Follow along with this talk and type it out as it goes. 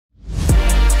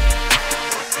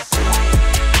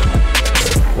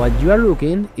What you are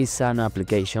looking is an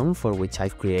application for which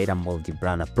I've created a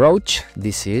multi-brand approach.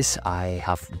 This is, I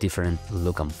have different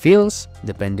look and feels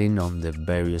depending on the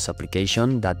various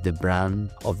application that the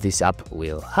brand of this app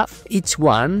will have. Each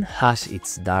one has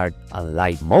its dark and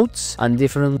light modes and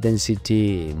different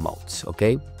density modes,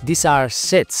 okay? These are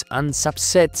sets and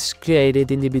subsets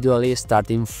created individually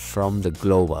starting from the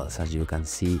globals, as you can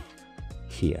see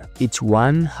here. Each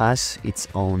one has its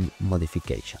own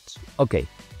modifications. Okay.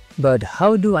 But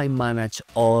how do I manage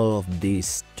all of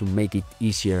this to make it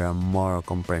easier and more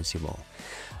comprehensible?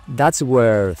 That's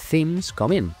where themes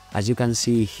come in. As you can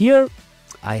see here,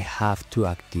 I have two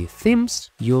active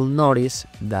themes. You'll notice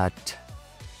that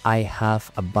I have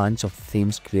a bunch of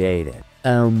themes created.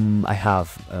 I have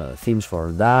themes for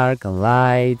dark and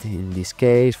light. In this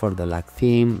case, for the light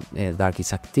theme, dark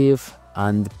is active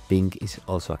and pink is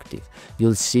also active.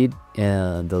 You'll see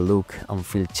the look and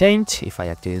feel change if I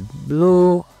activate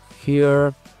blue.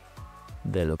 Here,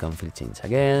 the look and feel change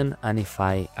again, and if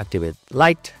I activate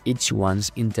light, each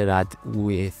one's interact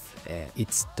with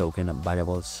its token and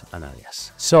variables and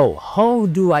alias. So, how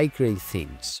do I create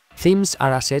themes? Themes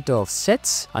are a set of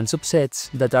sets and subsets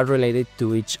that are related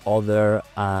to each other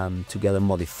and together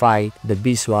modify the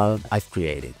visual I've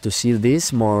created. To see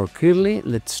this more clearly,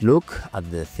 let's look at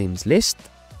the themes list.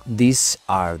 These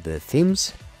are the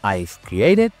themes I've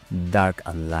created: dark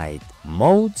and light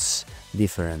modes,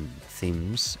 different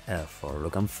themes for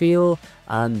look and feel,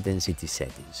 and density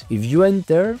settings. If you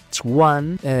enter each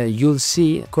one, you'll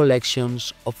see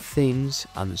collections of themes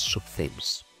and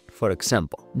sub-themes. For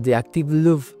example, the active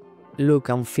look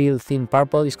and feel theme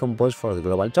purple is composed for the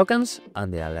global tokens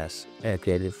and the alias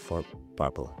created for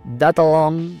purple. That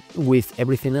along with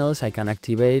everything else I can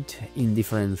activate in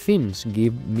different themes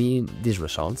give me these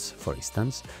results, for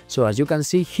instance. So as you can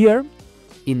see here,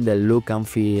 in the look and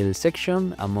feel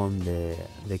section, among the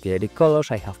created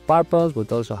colors, I have purples,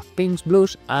 but also have pinks,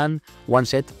 blues, and one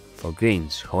set for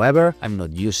greens. However, I'm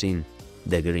not using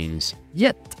the greens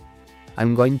yet.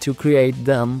 I'm going to create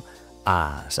them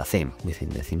as a theme within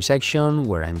the theme section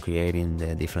where I'm creating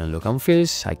the different look and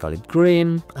feels. I call it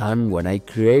green, and when I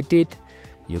create it,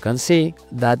 you can see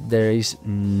that there is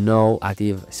no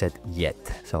active set yet.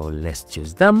 So let's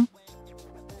choose them.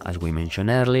 As we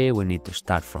mentioned earlier, we need to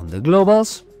start from the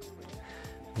globals,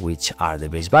 which are the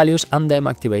base values, and then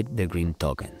activate the green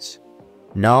tokens.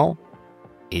 Now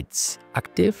it's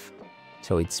active,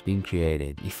 so it's been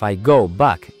created. If I go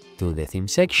back to the theme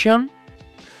section,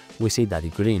 we see that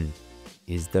green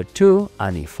is there too,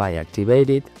 and if I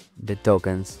activate it, the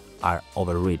tokens are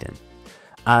overwritten.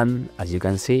 And as you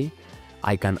can see,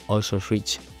 I can also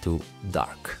switch to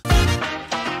dark.